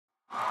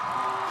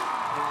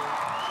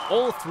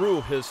All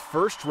through his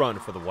first run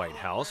for the White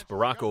House,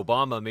 Barack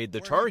Obama made the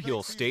Tar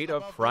Heel state a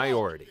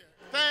priority.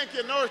 Thank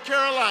you, North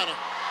Carolina.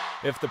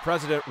 If the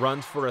president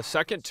runs for a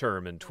second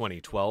term in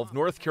 2012,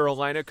 North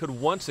Carolina could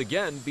once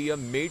again be a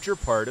major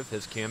part of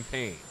his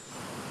campaign.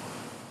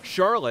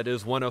 Charlotte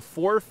is one of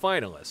 4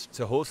 finalists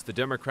to host the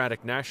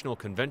Democratic National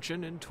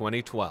Convention in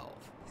 2012.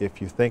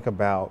 If you think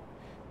about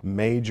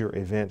major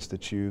events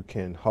that you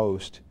can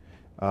host,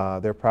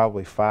 there are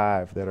probably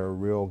 5 that are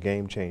real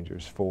game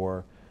changers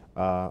for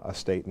a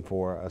state and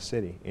for a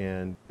city.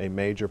 And a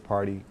major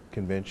party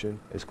convention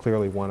is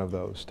clearly one of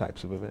those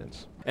types of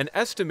events. An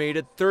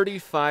estimated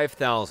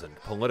 35,000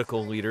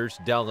 political leaders,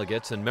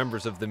 delegates, and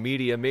members of the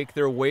media make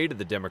their way to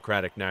the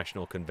Democratic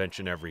National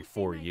Convention every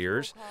 4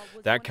 years.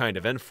 That kind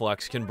of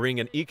influx can bring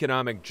an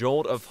economic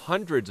jolt of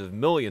hundreds of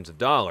millions of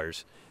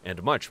dollars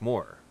and much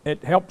more.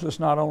 It helps us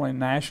not only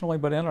nationally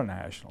but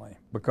internationally,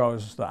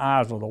 because the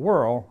eyes of the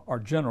world are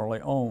generally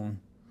on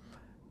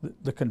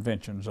the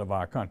conventions of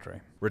our country.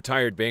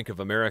 Retired Bank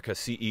of America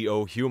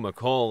CEO Hugh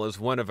McCall is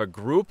one of a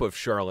group of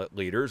Charlotte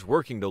leaders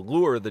working to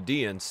lure the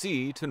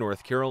DNC to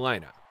North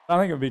Carolina. I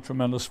think it would be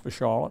tremendous for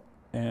Charlotte,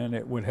 and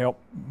it would help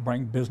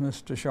bring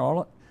business to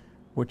Charlotte,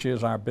 which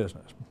is our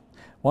business.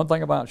 One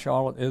thing about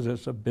Charlotte is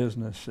it's a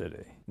business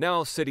city.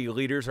 Now city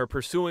leaders are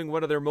pursuing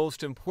one of their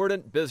most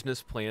important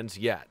business plans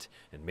yet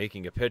and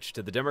making a pitch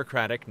to the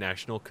Democratic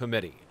National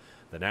Committee.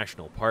 The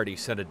National Party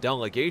sent a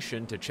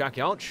delegation to check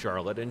out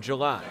Charlotte in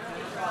July.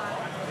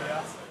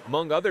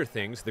 Among other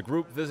things, the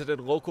group visited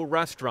local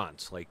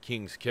restaurants like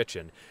King's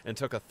Kitchen and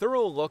took a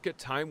thorough look at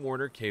Time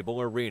Warner Cable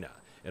Arena.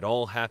 It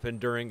all happened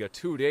during a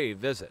 2-day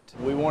visit.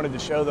 We wanted to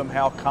show them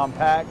how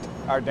compact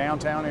our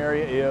downtown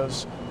area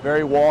is,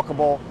 very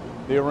walkable.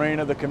 The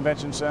arena, the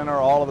convention center,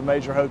 all of the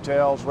major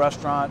hotels,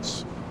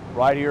 restaurants,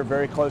 right here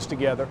very close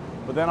together.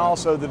 But then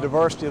also the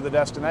diversity of the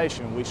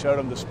destination. We showed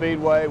them the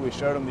Speedway, we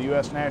showed them the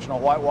U.S. National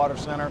Whitewater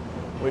Center,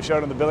 we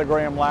showed them the Billy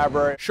Graham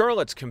Library.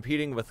 Charlotte's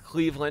competing with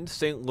Cleveland,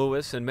 St.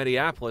 Louis, and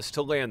Minneapolis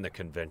to land the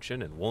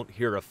convention and won't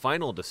hear a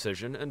final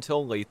decision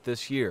until late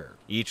this year.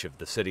 Each of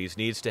the cities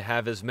needs to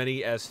have as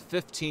many as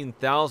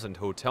 15,000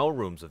 hotel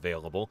rooms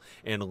available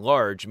and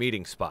large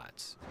meeting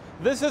spots.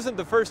 This isn't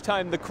the first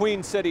time the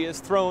Queen City has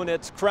thrown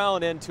its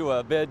crown into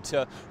a bid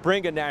to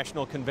bring a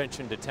national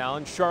convention to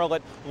town.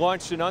 Charlotte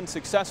launched an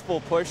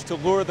unsuccessful push to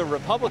lure the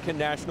Republican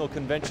National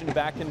Convention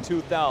back in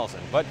 2000.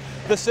 But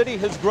the city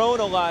has grown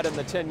a lot in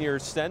the 10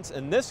 years since,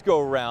 and this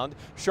go-round,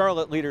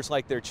 Charlotte leaders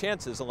like their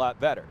chances a lot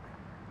better.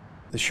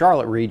 The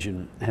Charlotte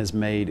region has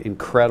made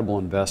incredible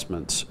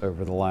investments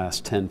over the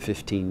last 10,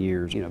 15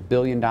 years. $1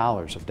 billion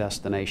of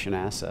destination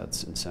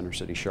assets in Center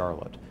City,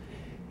 Charlotte.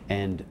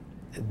 And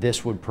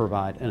this would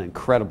provide an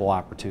incredible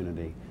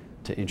opportunity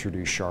to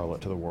introduce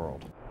Charlotte to the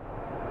world.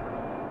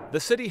 The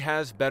city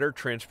has better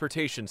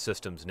transportation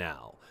systems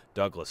now.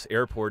 Douglas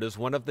Airport is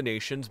one of the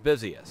nation's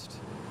busiest.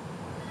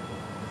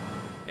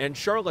 And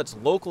Charlotte's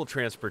local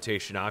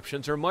transportation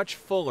options are much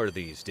fuller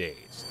these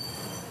days.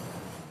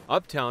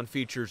 Uptown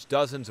features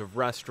dozens of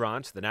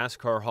restaurants, the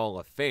NASCAR Hall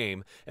of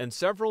Fame, and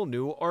several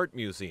new art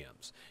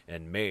museums.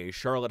 In May,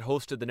 Charlotte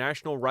hosted the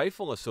National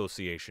Rifle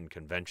Association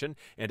Convention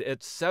and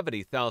its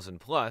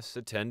 70,000-plus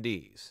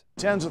attendees.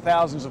 Tens of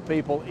thousands of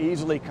people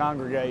easily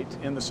congregate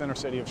in the center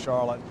city of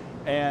Charlotte,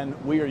 and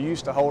we are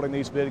used to holding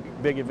these big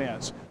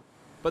events.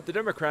 But the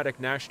Democratic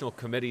National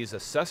Committee's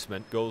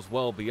assessment goes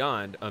well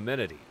beyond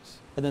amenities.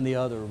 And then the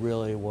other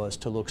really was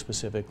to look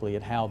specifically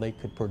at how they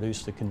could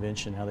produce the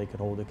convention, how they could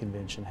hold the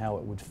convention, how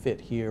it would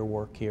fit here,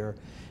 work here.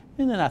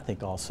 And then I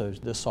think also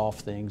the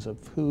soft things of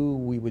who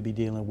we would be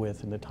dealing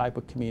with and the type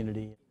of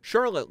community.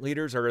 Charlotte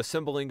leaders are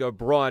assembling a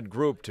broad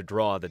group to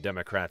draw the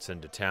Democrats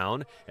into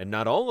town, and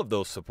not all of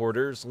those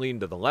supporters lean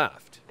to the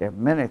left. There are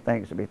many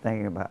things to be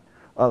thinking about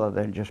other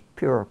than just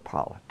pure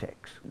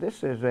politics.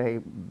 This is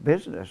a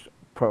business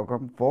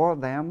program for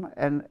them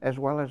and as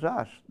well as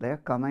us. They're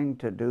coming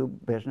to do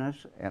business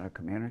in a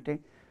community.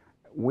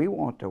 We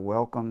want to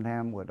welcome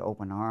them with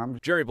open arms.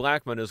 Jerry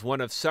Blackman is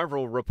one of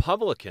several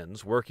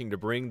Republicans working to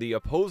bring the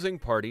opposing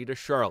party to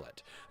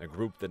Charlotte, a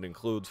group that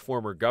includes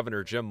former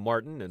Governor Jim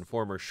Martin and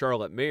former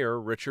Charlotte Mayor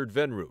Richard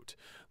Vinroot.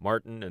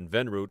 Martin and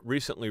Vinroot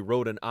recently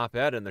wrote an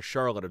op-ed in the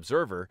Charlotte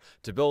Observer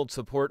to build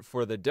support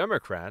for the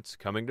Democrats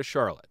coming to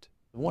Charlotte.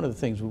 One of the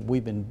things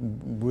we've been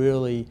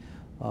really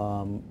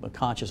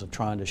conscious of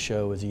trying to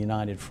show is a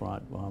united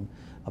front,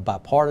 a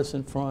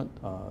bipartisan front,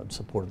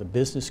 support of the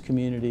business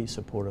community,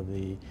 support of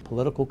the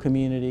political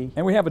community.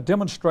 And we have a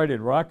demonstrated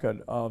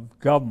record of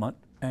government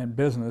and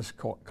business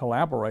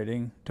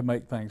collaborating to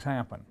make things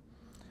happen.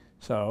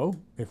 So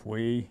if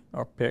we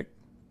are picked,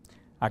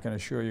 I can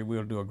assure you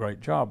we'll do a great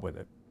job with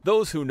it.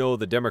 Those who know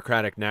the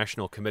Democratic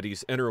National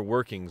Committee's inner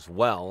workings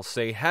well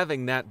say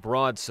having that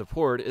broad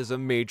support is a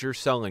major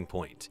selling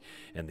point.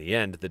 In the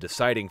end, the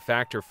deciding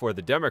factor for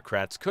the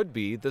Democrats could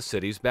be the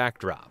city's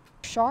backdrop.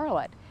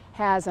 Charlotte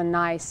has a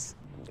nice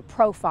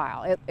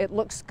profile. It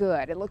looks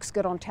good. It looks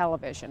good on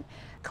television.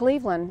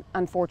 Cleveland,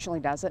 unfortunately,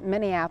 doesn't.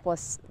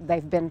 Minneapolis,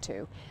 they've been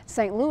to.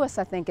 St. Louis,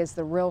 I think, is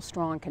the real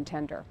strong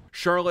contender.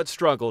 Charlotte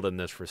struggled in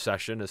this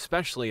recession,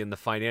 especially in the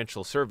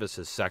financial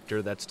services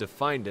sector that's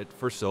defined it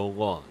for so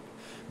long.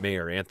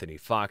 Mayor Anthony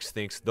Fox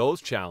thinks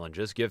those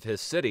challenges give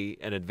his city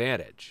an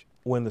advantage.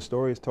 When the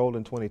story is told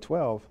in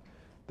 2012,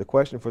 the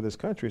question for this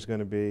country is going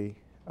to be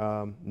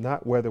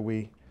not whether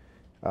we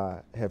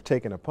have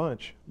taken a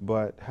punch,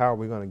 but how are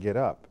we going to get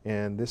up?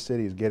 And this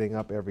city is getting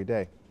up every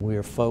day.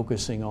 We're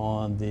focusing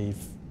on the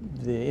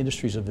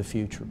industries of the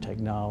future: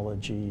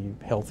 technology,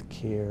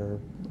 healthcare,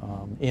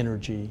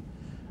 energy,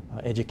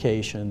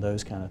 education,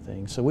 those kind of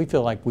things. So we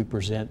feel like we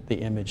present the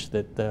image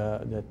that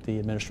the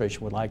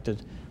administration would like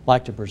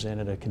to present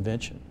at a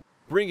convention.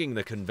 Bringing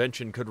the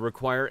convention could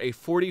require a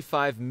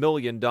 $45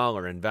 million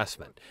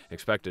investment,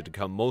 expected to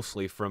come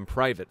mostly from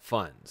private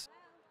funds.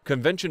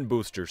 Convention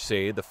boosters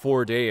say the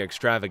 4-day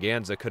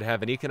extravaganza could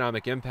have an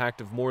economic impact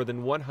of more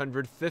than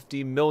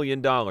 $150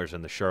 million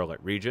in the Charlotte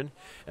region,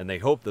 and they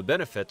hope the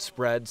benefits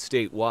spread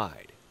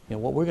statewide.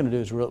 And what we're going to do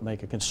is really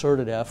make a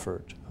concerted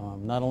effort,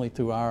 not only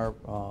through our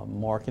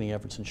marketing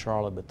efforts in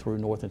Charlotte, but through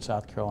North and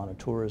South Carolina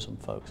tourism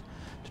folks,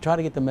 to try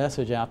to get the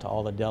message out to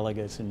all the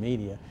delegates and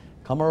media.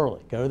 Come early,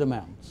 go to the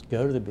mountains,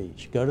 go to the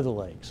beach, go to the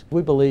lakes.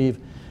 We believe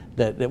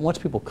that once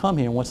people come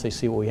here, once they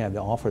see what we have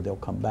to offer, they'll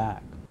come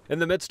back. In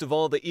the midst of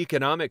all the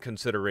economic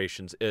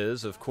considerations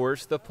is, of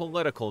course, the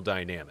political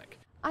dynamic.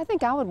 I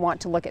think I would want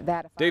to look at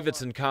that.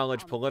 Davidson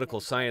College political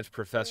science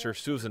professor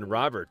Susan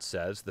Roberts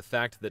says the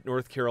fact that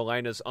North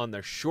Carolina's on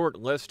the short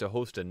list to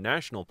host a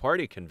national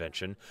party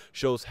convention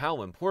shows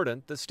how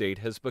important the state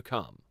has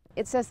become.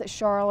 It says that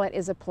Charlotte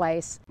is a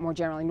place, more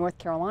generally North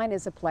Carolina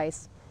is a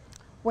place,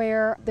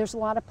 where there's a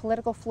lot of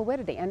political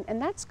fluidity,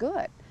 and that's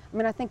good. I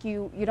mean, I think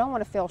you don't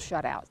want to feel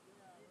shut out.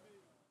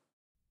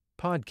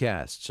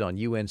 Podcasts on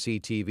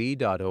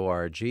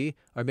UNC-TV.org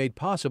are made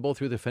possible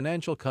through the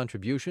financial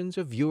contributions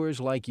of viewers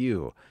like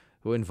you,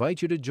 who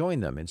invite you to join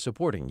them in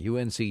supporting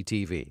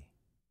UNC-TV.